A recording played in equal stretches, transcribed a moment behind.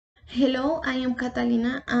Hello, I am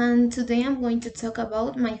Catalina, and today I'm going to talk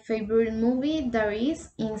about my favorite movie, that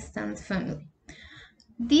is Instant Family.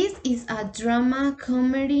 This is a drama,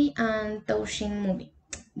 comedy, and touching movie.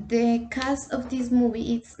 The cast of this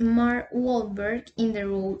movie is Mark Wahlberg in the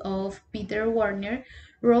role of Peter Warner,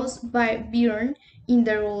 Rose Byrne in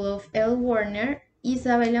the role of Elle Warner,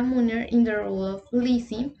 Isabella Munner in the role of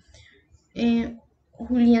Lizzie, eh,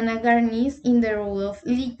 Juliana Garnis in the role of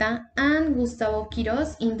Lita, and Gustavo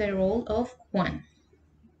Quiroz in the role of Juan.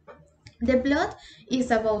 The plot is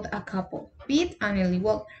about a couple, Pete and Ellie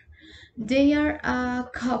Walker. They are a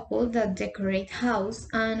couple that decorate house,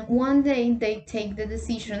 and one day they take the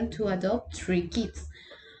decision to adopt three kids.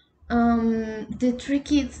 The three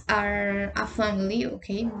kids are a family,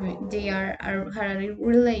 okay? They are a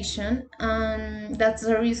relation, and that's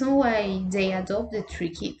the reason why they adopt the three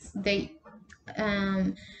kids.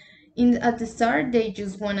 Um, at the start they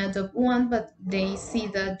just want to adopt one, but they see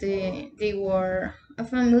that they were a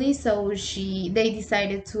family, so they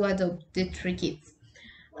decided to adopt the three kids.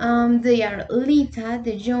 They are Lita,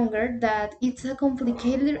 the younger, that it's a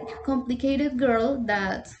complicated girl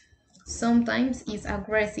that sometimes is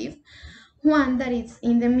aggressive. One that is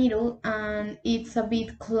in the middle and it's a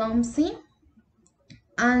bit clumsy,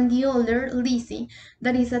 and the older Lizzie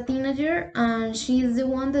that is a teenager and she is the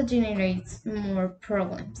one that generates more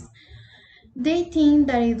problems. They think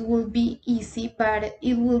that it will be easy, but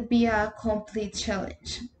it will be a complete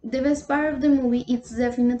challenge. The best part of the movie is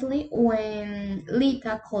definitely when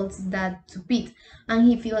Lita calls that to Pete and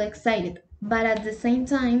he feels excited. But at the same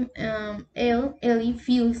time, Ellie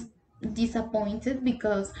feels disappointed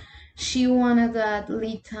because she wanted that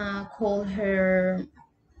Lita call her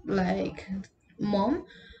like mom,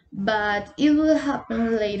 but it will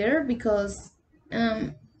happen later because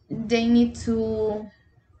they need to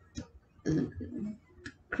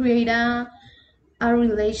create a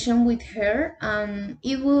relation with her, and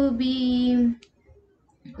it will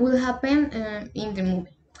happen in the movie.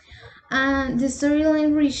 And the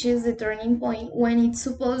storyline reaches the turning point when it's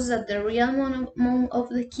supposed that the real mom of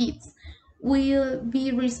the kids will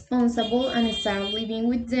be responsible and start living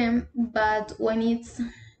with them, but when it's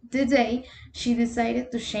the day, she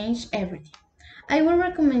decided to change everything. I would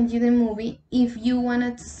recommend you the movie if you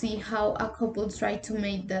wanted to see how a couple try to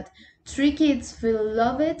make that three kids feel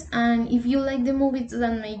loved, and if you like the movies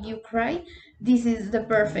that make you cry, this is the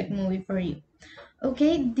perfect movie for you.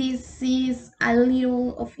 Okay, this is a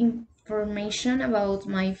little of information about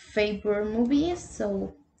my favorite movies,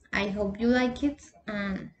 so I hope you like it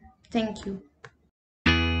and thank you.